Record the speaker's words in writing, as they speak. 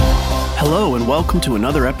Hello and welcome to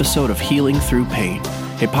another episode of Healing Through Pain,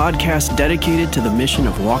 a podcast dedicated to the mission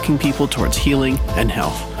of walking people towards healing and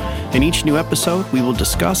health. In each new episode, we will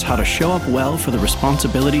discuss how to show up well for the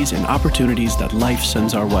responsibilities and opportunities that life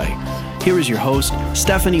sends our way. Here is your host,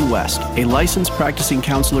 Stephanie West, a licensed practicing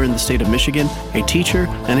counselor in the state of Michigan, a teacher,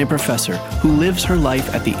 and a professor who lives her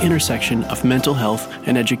life at the intersection of mental health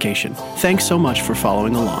and education. Thanks so much for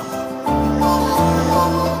following along.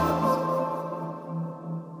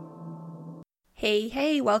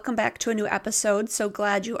 Hey, welcome back to a new episode. So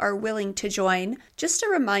glad you are willing to join. Just a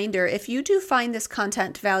reminder, if you do find this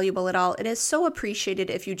content valuable at all, it is so appreciated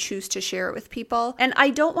if you choose to share it with people. And I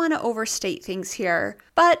don't want to overstate things here,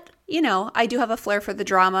 but I do have a flair for the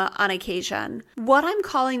drama on occasion. What I'm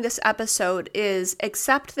calling this episode is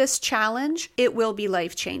Accept This Challenge, It Will Be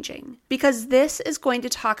Life-Changing. Because this is going to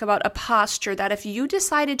talk about a posture that if you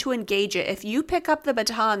decided to engage it, if you pick up the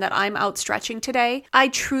baton that I'm outstretching today, I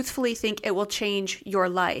truthfully think it will change your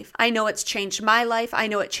life. I know it's changed my life. I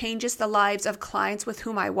know it changes the lives of clients with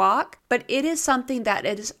whom I walk, but it is something that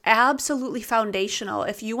is absolutely foundational.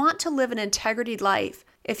 If you want to live an integrity life,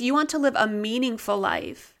 if you want to live a meaningful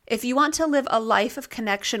life, if you want to live a life of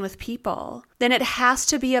connection with people, then it has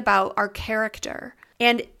to be about our character.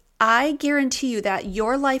 And I guarantee you that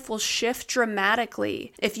your life will shift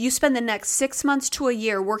dramatically if you spend the next 6 months to a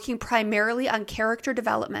year working primarily on character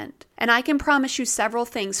development. And I can promise you several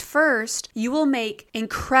things. First, you will make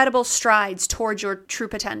incredible strides towards your true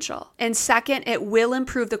potential. And second, it will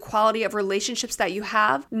improve the quality of relationships that you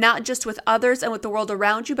have, not just with others and with the world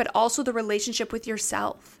around you, but also the relationship with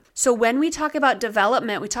yourself. So when we talk about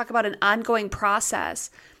development, we talk about an ongoing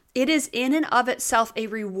process. It is in and of itself a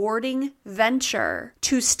rewarding venture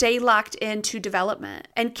to stay locked into development.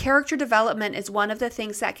 And character development is one of the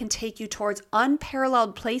things that can take you towards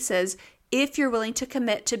unparalleled places if you're willing to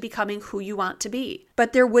commit to becoming who you want to be.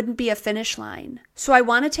 But there wouldn't be a finish line. So I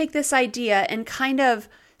want to take this idea and kind of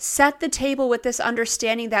set the table with this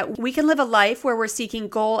understanding that we can live a life where we're seeking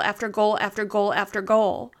goal after goal after goal after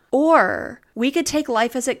goal. Or we could take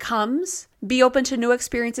life as it comes, be open to new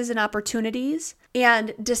experiences and opportunities,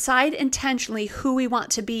 and decide intentionally who we want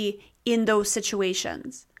to be in those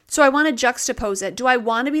situations. So I want to juxtapose it. Do I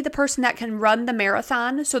want to be the person that can run the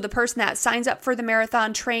marathon? So the person that signs up for the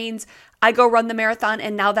marathon, trains, I go run the marathon,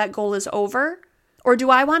 and now that goal is over? Or do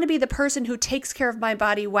I want to be the person who takes care of my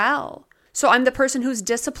body well? So I'm the person who's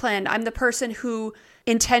disciplined. I'm the person who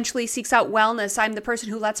intentionally seeks out wellness. I'm the person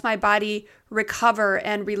who lets my body recover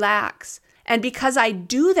and relax. And because I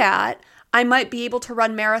do that, I might be able to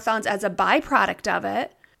run marathons as a byproduct of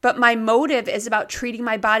it. But my motive is about treating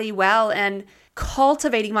my body well and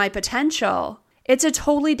cultivating my potential. It's a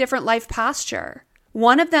totally different life posture.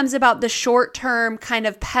 One of them is about the short-term kind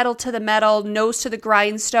of pedal to the metal, nose to the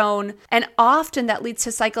grindstone, and often that leads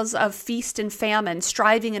to cycles of feast and famine,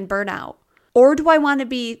 striving and burnout. Or do I want to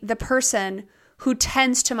be the person who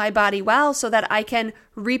tends to my body well so that I can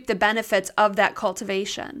reap the benefits of that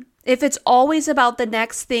cultivation? If it's always about the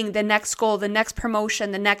next thing, the next goal, the next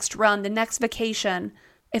promotion, the next run, the next vacation,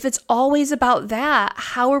 if it's always about that,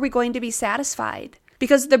 how are we going to be satisfied?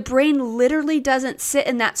 Because the brain literally doesn't sit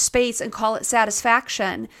in that space and call it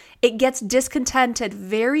satisfaction. It gets discontented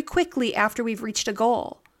very quickly after we've reached a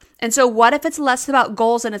goal. And so what if it's less about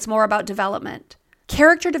goals and it's more about development?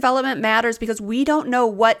 Character development matters because we don't know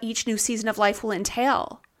what each new season of life will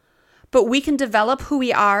entail. But we can develop who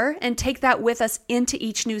we are and take that with us into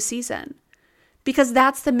each new season. Because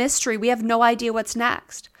that's the mystery. We have no idea what's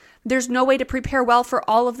next. There's no way to prepare well for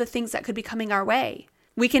all of the things that could be coming our way.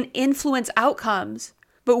 We can influence outcomes,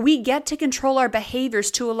 but we get to control our behaviors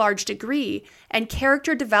to a large degree, and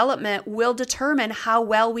character development will determine how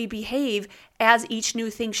well we behave as each new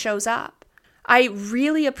thing shows up. I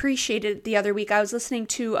really appreciated it the other week. I was listening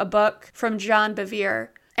to a book from John Bevere,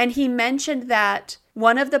 and he mentioned that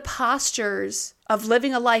one of the postures of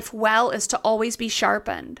living a life well is to always be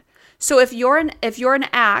sharpened. So if you're an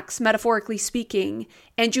axe, metaphorically speaking,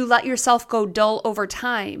 and you let yourself go dull over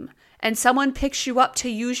time, and someone picks you up to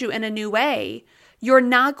use you in a new way, you're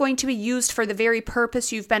not going to be used for the very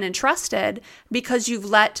purpose you've been entrusted because you've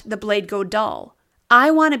let the blade go dull. I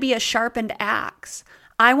want to be a sharpened axe.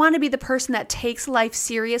 I want to be the person that takes life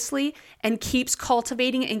seriously and keeps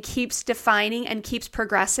cultivating and keeps defining and keeps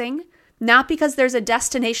progressing. Not because there's a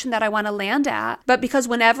destination that I want to land at, but because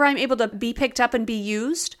whenever I'm able to be picked up and be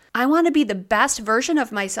used, I want to be the best version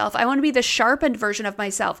of myself. I want to be the sharpened version of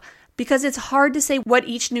myself. Because it's hard to say what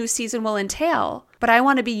each new season will entail, but I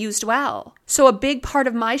want to be used well. So a big part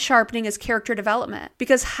of my sharpening is character development,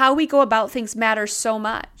 because how we go about things matters so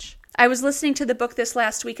much. I was listening to the book this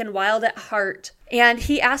last week, Wild at Heart, And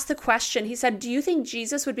he asked the question, he said, do you think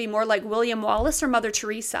Jesus would be more like William Wallace or Mother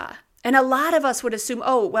Teresa? And a lot of us would assume,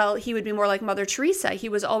 oh, well, he would be more like Mother Teresa. He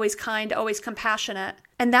was always kind, always compassionate.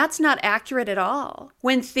 And that's not accurate at all.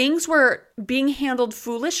 When things were being handled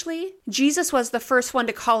foolishly, Jesus was the first one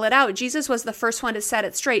to call it out. Jesus was the first one to set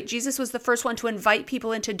it straight. Jesus was the first one to invite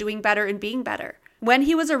people into doing better and being better. When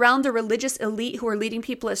he was around the religious elite who were leading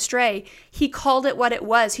people astray, he called it what it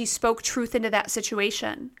was. He spoke truth into that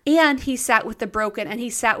situation. And he sat with the broken, and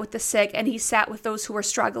he sat with the sick, and he sat with those who were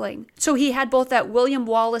struggling. So he had both that William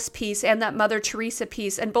Wallace piece and that Mother Teresa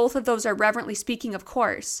piece, and both of those are reverently speaking, of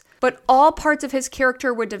course. But all parts of his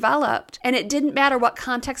character were developed, and it didn't matter what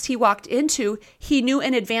context he walked into, he knew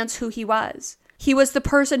in advance who he was. He was the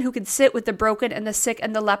person who could sit with the broken and the sick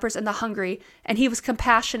and the lepers and the hungry, and he was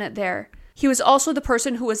compassionate there. He was also the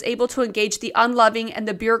person who was able to engage the unloving and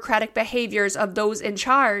the bureaucratic behaviors of those in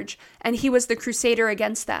charge, and he was the crusader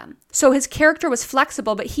against them. So his character was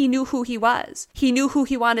flexible, but he knew who he was. He knew who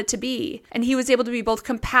he wanted to be, and he was able to be both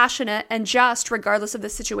compassionate and just regardless of the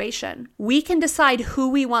situation. We can decide who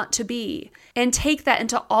we want to be and take that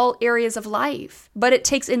into all areas of life, but it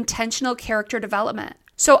takes intentional character development.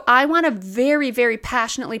 So I want to very, very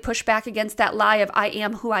passionately push back against that lie of I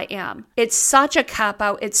am who I am. It's such a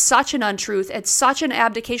cop-out. It's such an untruth. It's such an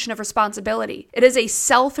abdication of responsibility. It is a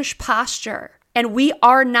selfish posture. And we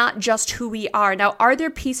are not just who we are. Now, are there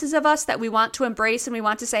pieces of us that we want to embrace and we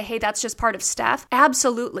want to say, hey, that's just part of Steph?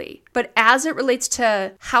 Absolutely. But as it relates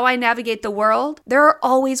to how I navigate the world, there are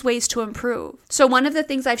always ways to improve. So one of the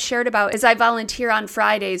things I've shared about is I volunteer on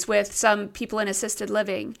Fridays with some people in assisted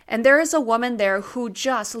living. And there is a woman there who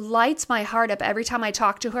just lights my heart up every time I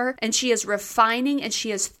talk to her. And she is refining and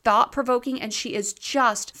she is thought-provoking and she is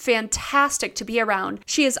just fantastic to be around.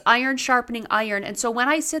 She is iron sharpening iron. And so when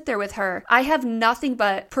I sit there with her, I have nothing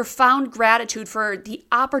but profound gratitude for the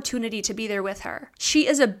opportunity to be there with her. She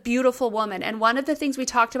is a beautiful woman. And one of the things we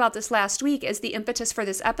talked about this last week is the impetus for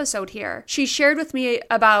this episode here. She shared with me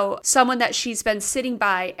about someone that she's been sitting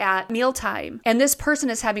by at mealtime. And this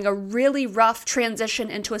person is having a really rough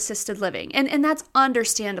transition into assisted living. And that's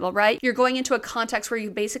understandable, right? You're going into a context where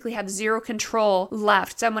you basically have zero control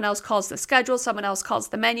left. Someone else calls the schedule. Someone else calls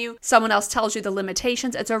the menu. Someone else tells you the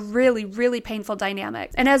limitations. It's a really, really painful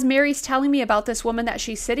dynamic. And as Mary's telling me about this woman that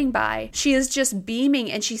she's sitting by, she is just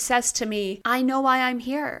beaming and she says to me, I know why I'm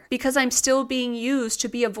here, because I'm still being used to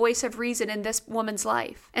be a voice of reason in this woman's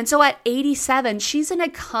life. And so at 87, she's in a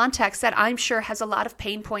context that I'm sure has a lot of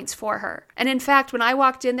pain points for her. And in fact, when I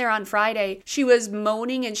walked in there on Friday, she was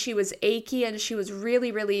moaning and she was achy and she was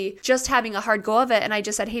really, really just having a hard go of it. And I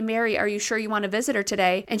just said, hey, Mary, are you sure you want to visit her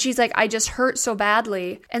today? And she's like, I just hurt so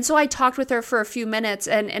badly. And so I talked with her for a few minutes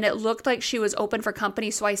and it looked like she was open for company.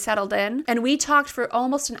 So I settled in and we talked for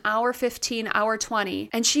almost an hour 15, hour 20.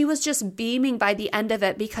 And she was just beaming by the end of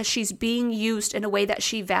it because she's being used in a way that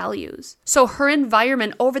she values. So her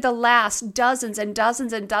environment over the last dozens and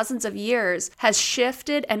dozens and dozens of years has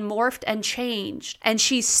shifted and morphed and changed. And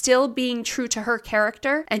she's still being true to her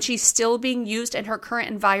character and she's still being used in her current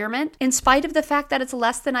environment in spite of the fact that it's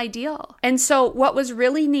less than ideal. And so what was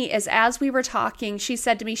really neat is as we were talking, she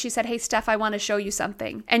said to me, she said, hey, Steph, I want to show you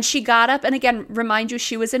something. And she got up and again, remind you,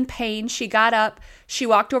 she was in pain. She got up, she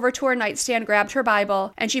walked over to her nightstand, grabbed her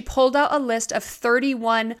Bible, and she pulled out a list of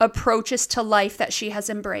 31 approaches to life that she has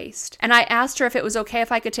embraced. And I asked her if it was okay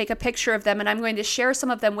if I could take a picture of them, and I'm going to share some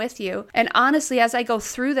of them with you. And honestly, as I go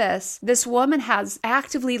through this woman has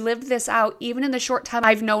actively lived this out even in the short time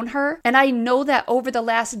I've known her. And I know that over the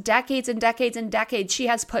last decades and decades and decades, she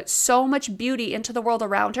has put so much beauty into the world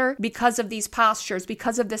around her because of these postures,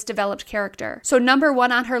 because of this developed character. So number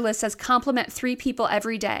 1 on her list says compliment 3 people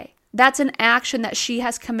every day. That's an action that she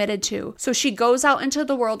has committed to. So she goes out into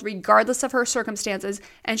the world regardless of her circumstances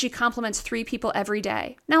and she compliments 3 people every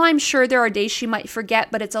day. Now, I'm sure there are days she might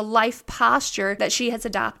forget, but it's a life posture that she has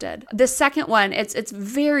adopted. The second one, it's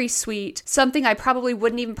very sweet. Something I probably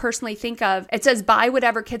wouldn't even personally think of. It says, buy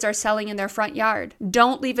whatever kids are selling in their front yard.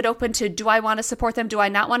 Don't leave it open to, do I want to support them? Do I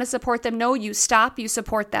not want to support them? No, you stop, you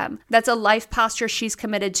support them. That's a life posture she's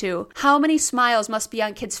committed to. How many smiles must be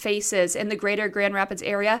on kids' faces in the greater Grand Rapids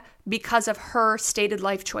area because of her stated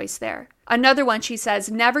life choice there? Another one, she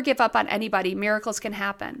says, never give up on anybody. Miracles can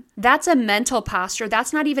happen. That's a mental posture.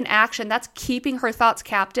 That's not even action. That's keeping her thoughts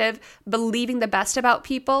captive, believing the best about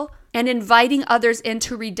people. and inviting others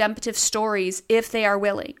into redemptive stories if they are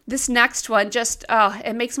willing. This next one just,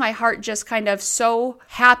 it makes my heart just kind of so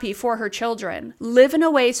happy for her children. Live in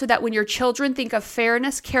a way so that when your children think of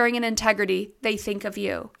fairness, caring, and integrity, they think of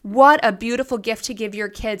you. What a beautiful gift to give your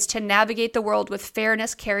kids to navigate the world with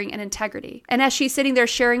fairness, caring, and integrity. And as she's sitting there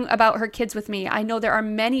sharing about her kids with me, I know there are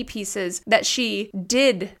many pieces that she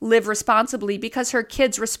did live responsibly because her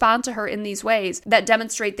kids respond to her in these ways that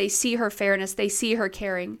demonstrate they see her fairness, they see her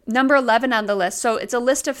caring. Number 11 on the list, so it's a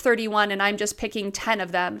list of 31 and I'm just picking 10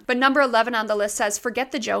 of them, but number 11 on the list says,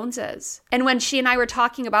 forget the Joneses. And when she and I were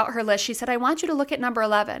talking about her list, she said, I want you to look at number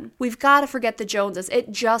 11. We've got to forget the Joneses.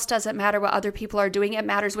 It just doesn't matter what other people are doing. It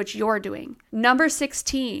matters what you're doing. Number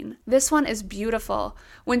 16, this one is beautiful.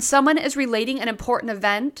 When someone is relating an important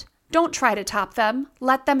event, don't try to top them.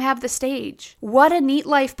 Let them have the stage. What a neat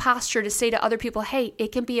life posture to say to other people, hey,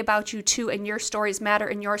 it can be about you too, and your stories matter,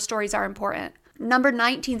 and your stories are important. Number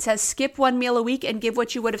 19 says, skip one meal a week and give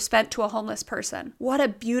what you would have spent to a homeless person. What a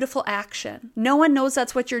beautiful action. No one knows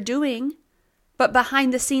that's what you're doing. But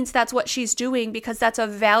behind the scenes, that's what she's doing because that's a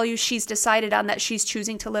value she's decided on that she's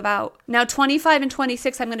choosing to live out. Now, 25 and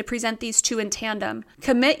 26, I'm going to present these two in tandem.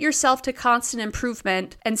 Commit yourself to constant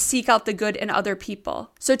improvement and seek out the good in other people.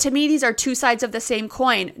 So to me, these are two sides of the same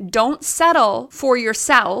coin. Don't settle for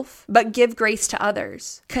yourself, but give grace to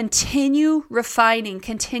others. Continue refining,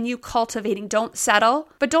 continue cultivating. Don't settle,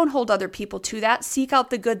 but don't hold other people to that. Seek out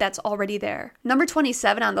the good that's already there. Number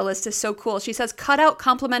 27 on the list is so cool. She says, cut out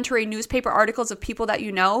complimentary newspaper articles of people that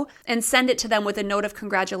you know and send it to them with a note of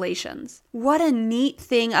congratulations. What a neat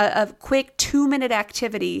thing, a quick 2-minute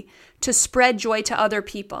activity to spread joy to other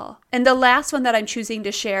people. And the last one that I'm choosing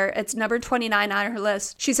to share, it's number 29 on her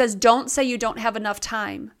list. She says, don't say you don't have enough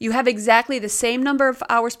time. You have exactly the same number of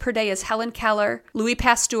hours per day as Helen Keller, Louis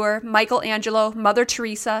Pasteur, Michelangelo, Mother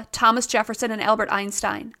Teresa, Thomas Jefferson, and Albert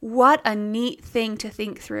Einstein. What a neat thing to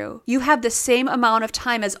think through. You have the same amount of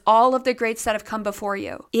time as all of the greats that have come before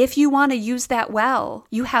you. If you want to use that well,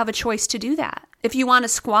 you have a choice to do that. If you want to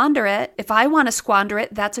squander it, if I want to squander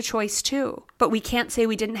it, that's a choice too. But we can't say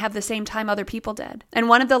we didn't have the same time other people did. And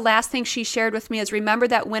one of the last things she shared with me is remember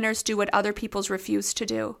that winners do what other people's refuse to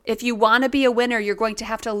do. If you want to be a winner, you're going to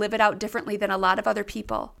have to live it out differently than a lot of other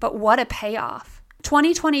people. But what a payoff.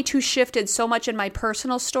 2022 shifted so much in my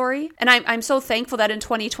personal story, and I'm so thankful that in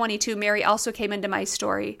 2022, Mary also came into my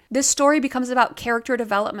story. This story becomes about character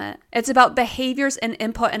development. It's about behaviors and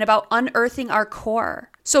input and about unearthing our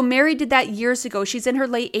core. So Mary did that years ago. She's in her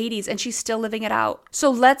late 80s and she's still living it out.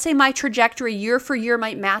 So let's say my trajectory year for year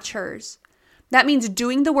might match hers. That means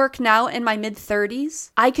doing the work now in my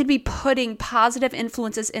mid-30s, I could be putting positive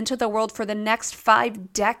influences into the world for the next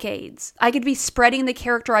 5 decades. I could be spreading the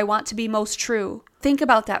character I want to be most true. Think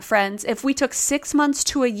about that, friends. If we took 6 months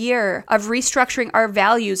to a year of restructuring our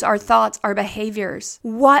values, our thoughts, our behaviors,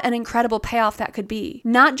 what an incredible payoff that could be.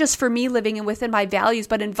 Not just for me living in within my values,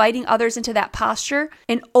 but inviting others into that posture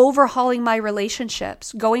and overhauling my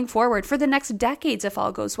relationships going forward for the next decades if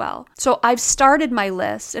all goes well. So I've started my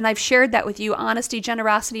list and I've shared that with you, honesty,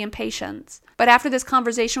 generosity, and patience. But after this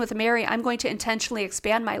conversation with Mary, I'm going to intentionally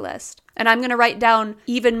expand my list. And I'm going to write down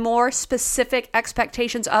even more specific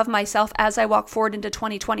expectations of myself as I walk forward into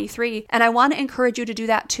 2023. And I want to encourage you to do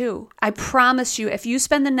that too. I promise you, if you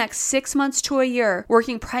spend the next 6 months to a year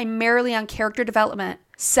working primarily on character development,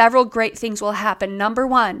 several great things will happen. Number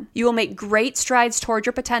 1, you will make great strides toward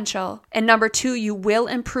your potential. And number 2, you will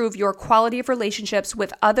improve your quality of relationships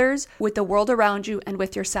with others, with the world around you, and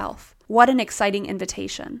with yourself. What an exciting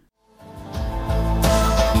invitation.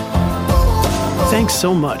 Thanks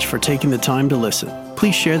so much for taking the time to listen.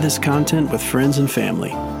 Please share this content with friends and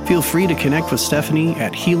family. Feel free to connect with Stephanie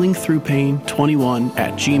at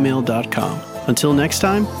healingthroughpain21@gmail.com. Until next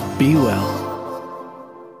time, be well.